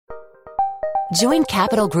Join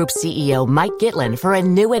Capital Group CEO Mike Gitlin for a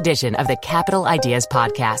new edition of the Capital Ideas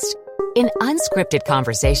Podcast. In unscripted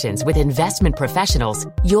conversations with investment professionals,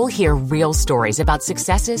 you'll hear real stories about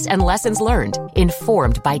successes and lessons learned,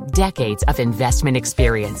 informed by decades of investment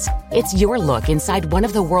experience. It's your look inside one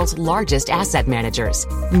of the world's largest asset managers.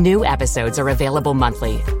 New episodes are available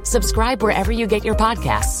monthly. Subscribe wherever you get your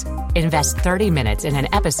podcasts. Invest 30 minutes in an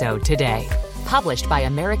episode today. Published by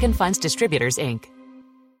American Funds Distributors, Inc.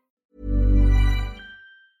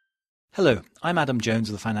 Hello, I'm Adam Jones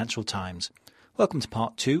of the Financial Times. Welcome to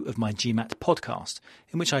part 2 of my GMAT podcast,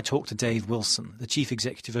 in which I talk to Dave Wilson, the Chief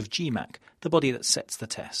Executive of GMAT, the body that sets the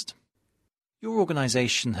test. Your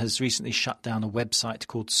organisation has recently shut down a website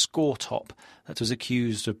called Scoretop that was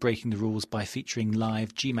accused of breaking the rules by featuring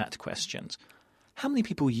live GMAT questions. How many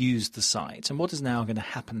people used the site, and what is now going to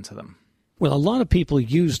happen to them? Well, a lot of people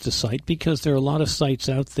used the site because there are a lot of sites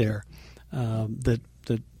out there that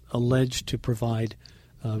allege to provide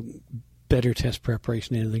better test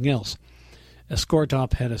preparation than anything else.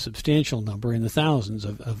 Scoretop had a substantial number, in the thousands,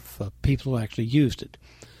 of people who actually used it.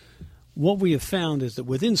 What we have found is that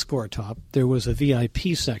within Scoretop, there was a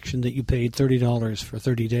VIP section that you paid $30 for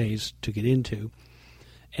 30 days to get into.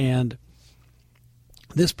 And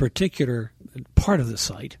this particular part of the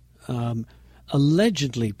site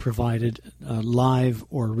allegedly provided live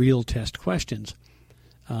or real test questions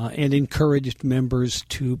and encouraged members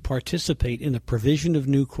to participate in the provision of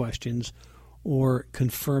new questions or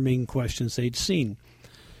confirming questions they'd seen.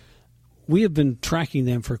 We have been tracking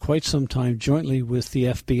them for quite some time jointly with the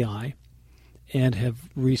FBI, and have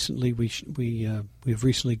recently we've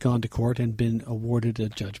recently gone to court and been awarded a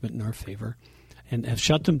judgment in our favor, and have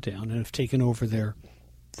shut them down and have taken over their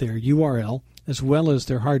URL as well as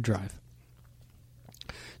their hard drive.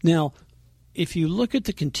 Now, if you look at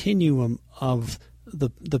the continuum of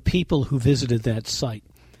the people who visited that site,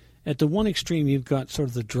 at the one extreme, you've got sort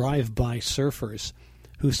of the drive-by surfers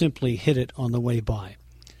who simply hit it on the way by.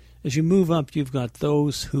 As you move up, you've got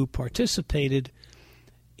those who participated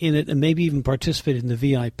in it and maybe even participated in the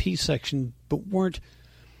VIP section but weren't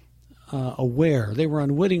aware. They were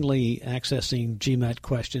unwittingly accessing GMAT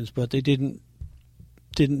questions, but they didn't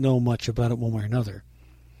know much about it one way or another.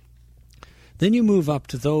 Then you move up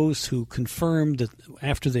to those who confirmed that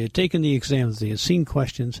after they had taken the exam that they had seen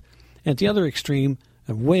questions. At the other extreme,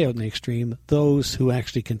 and way out in the extreme, those who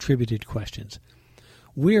actually contributed questions.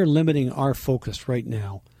 We are limiting our focus right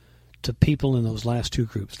now to people in those last two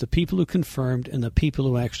groups, the people who confirmed and the people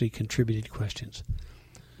who actually contributed questions.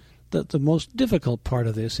 The most difficult part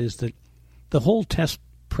of this is that the whole test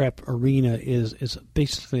prep arena is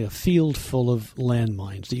basically a field full of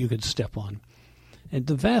landmines that you could step on. And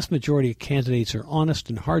the vast majority of candidates are honest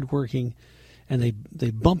and hardworking, and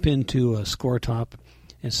they bump into a Scoretop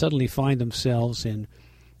and suddenly find themselves in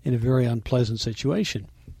a very unpleasant situation.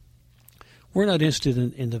 We're not interested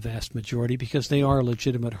in the vast majority because they are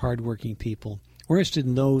legitimate, hardworking people. We're interested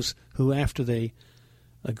in those who, after they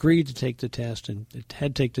agreed to take the test and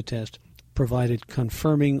had to take the test, provided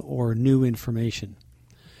confirming or new information.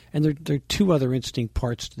 And there are two other interesting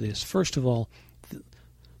parts to this. First of all,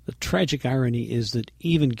 the tragic irony is that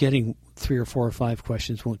even getting 3 or 4 or 5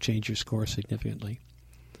 questions won't change your score significantly.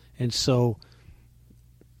 And so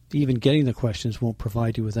even getting the questions won't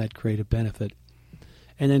provide you with that great a benefit.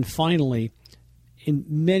 And then finally, in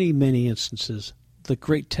many, many instances, the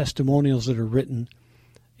great testimonials that are written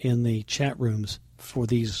in the chat rooms for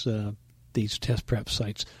these test prep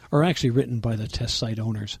sites are actually written by the test site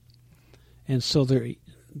owners. And so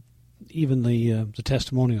even the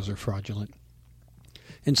testimonials are fraudulent.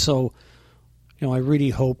 And so, I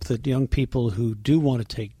really hope that young people who do want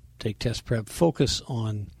to take test prep focus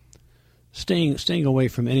on staying away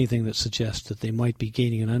from anything that suggests that they might be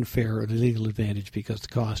gaining an unfair or illegal advantage because the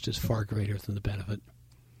cost is far greater than the benefit.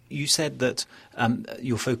 You said that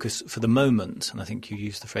your focus for the moment, and I think you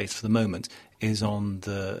used the phrase for the moment, is on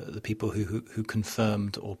the people who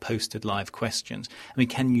confirmed or posted live questions. I mean,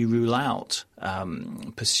 can you rule out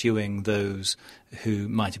pursuing those who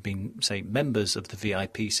might have been, say, members of the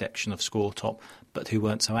VIP section of Scoretop, but who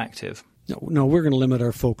weren't so active? No, we're going to limit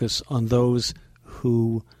our focus on those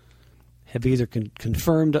who have either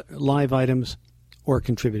confirmed live items or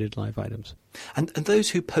contributed live items. And those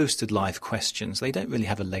who posted live questions, they don't really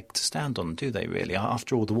have a leg to stand on, do they really?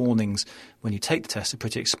 After all, the warnings when you take the test are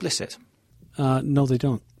pretty explicit. No, they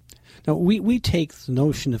don't. Now, we take the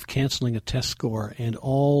notion of canceling a test score and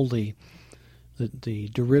all the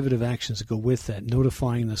derivative actions that go with that,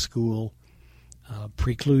 notifying the school,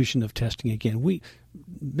 preclusion of testing again.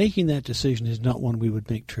 Making that decision is not one we would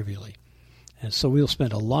make trivially. And so we'll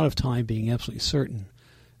spend a lot of time being absolutely certain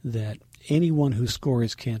that anyone whose score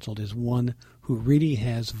is canceled is one who really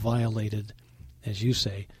has violated, as you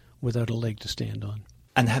say, without a leg to stand on.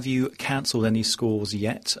 And have you cancelled any scores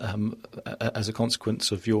yet as a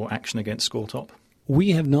consequence of your action against Scoretop?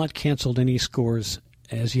 We have not cancelled any scores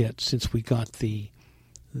as yet since we got the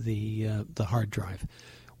hard drive.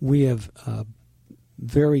 We have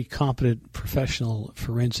very competent professional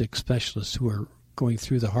forensic specialists who are going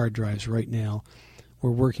through the hard drives right now.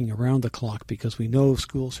 We're working around the clock because we know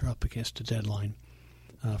schools are up against a deadline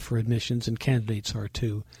for admissions, and candidates are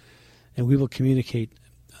too. And we will communicate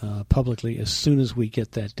publicly as soon as we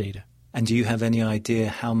get that data. And do you have any idea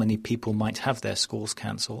how many people might have their scores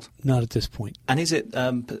cancelled? Not at this point. And is it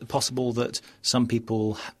possible that some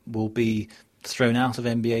people will be thrown out of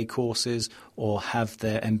MBA courses or have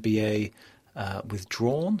their MBA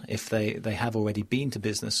withdrawn if they have already been to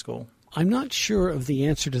business school? I'm not sure of the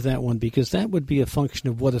answer to that one because that would be a function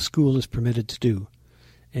of what a school is permitted to do.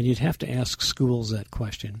 And you'd have to ask schools that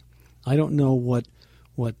question. I don't know what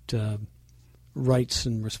rights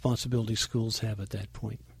and responsibilities schools have at that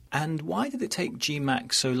point. And why did it take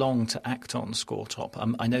GMAT so long to act on Scoretop?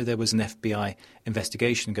 I know there was an FBI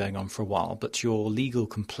investigation going on for a while, but your legal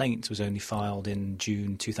complaint was only filed in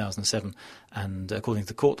June 2007, and according to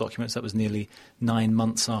the court documents, that was nearly 9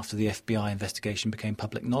 months after the FBI investigation became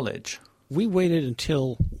public knowledge. We waited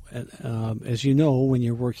until, as you know, when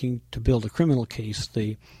you're working to build a criminal case,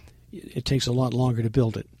 it takes a lot longer to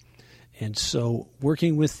build it. And so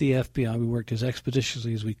working with the FBI, we worked as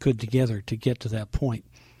expeditiously as we could together to get to that point.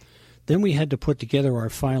 Then we had to put together our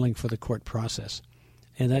filing for the court process.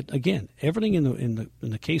 And that, again, everything in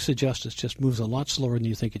the case of justice just moves a lot slower than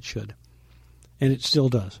you think it should. And it still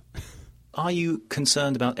does. Are you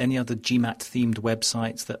concerned about any other GMAT-themed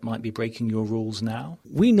websites that might be breaking your rules now?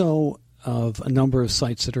 We know of a number of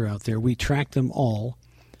sites that are out there. We track them all,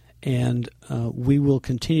 and we will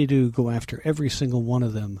continue to go after every single one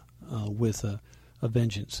of them with a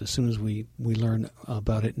vengeance as soon as we learn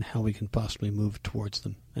about it and how we can possibly move towards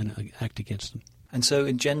them and act against them. And so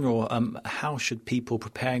in general, how should people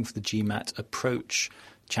preparing for the GMAT approach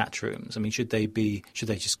chat rooms? I mean, should they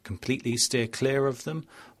just completely steer clear of them,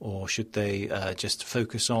 or should they just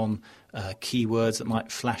focus on keywords that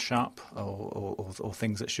might flash up or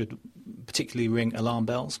things that should particularly ring alarm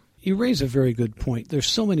bells? You raise a very good point. There's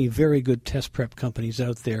so many very good test prep companies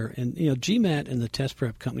out there, and GMAT and the test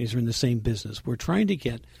prep companies are in the same business. We're trying to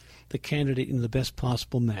get the candidate in the best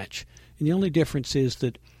possible match, and the only difference is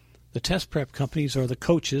that the test prep companies are the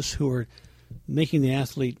coaches who are making the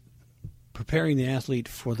athlete, preparing the athlete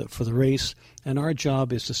for the race, and our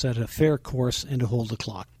job is to set a fair course and to hold the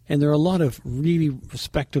clock. And there are a lot of really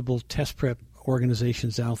respectable test prep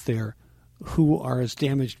organizations out there who are as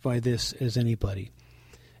damaged by this as anybody.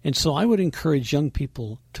 And so I would encourage young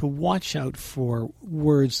people to watch out for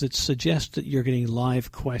words that suggest that you're getting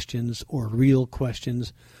live questions or real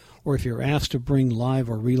questions, or if you're asked to bring live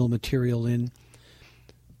or real material in.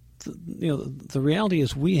 The reality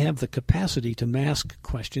is we have the capacity to mask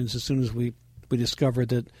questions as soon as we discover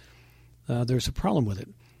that there's a problem with it.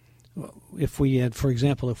 If we had, for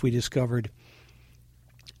example, if we discovered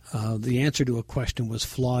the answer to a question was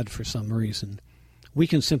flawed for some reason, we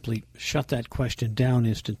can simply shut that question down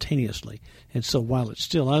instantaneously. And so while it's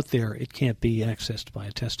still out there, it can't be accessed by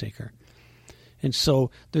a test taker. And so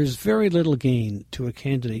there's very little gain to a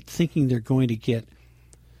candidate thinking they're going to get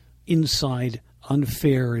inside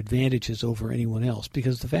unfair advantages over anyone else,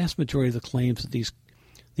 because the vast majority of the claims that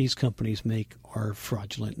these companies make are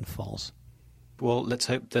fraudulent and false. Well, let's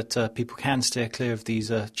hope that people can steer clear of these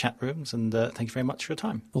chat rooms, and thank you very much for your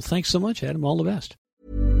time. Well, thanks so much, Adam. All the best.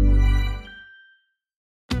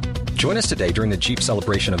 Join us today during the Jeep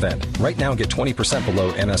Celebration event. Right now, get 20%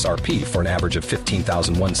 below MSRP for an average of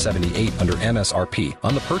 $15,178 under MSRP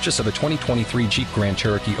on the purchase of a 2023 Jeep Grand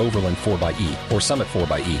Cherokee Overland 4xE or Summit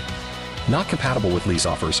 4xE. Not compatible with lease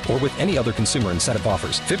offers or with any other consumer incentive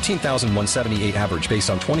offers. $15,178 average based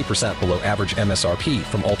on 20% below average MSRP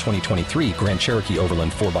from all 2023 Grand Cherokee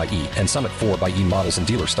Overland 4xE and Summit 4xE models in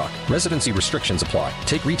dealer stock. Residency restrictions apply.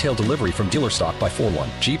 Take retail delivery from dealer stock by 4/1.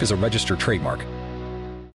 Jeep is a registered trademark.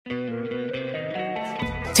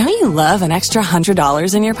 Don't you love an extra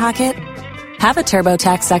 $100 in your pocket? Have a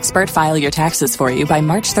TurboTax expert file your taxes for you by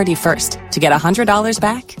March 31st to get $100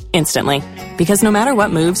 back instantly. Because no matter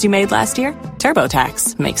what moves you made last year,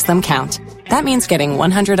 TurboTax makes them count. That means getting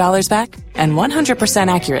 $100 back and 100%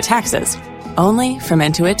 accurate taxes, only from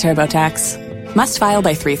Intuit TurboTax. Must file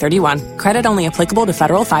by 3/31. Credit only applicable to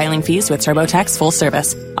federal filing fees with TurboTax full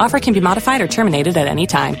service. Offer can be modified or terminated at any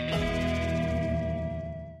time.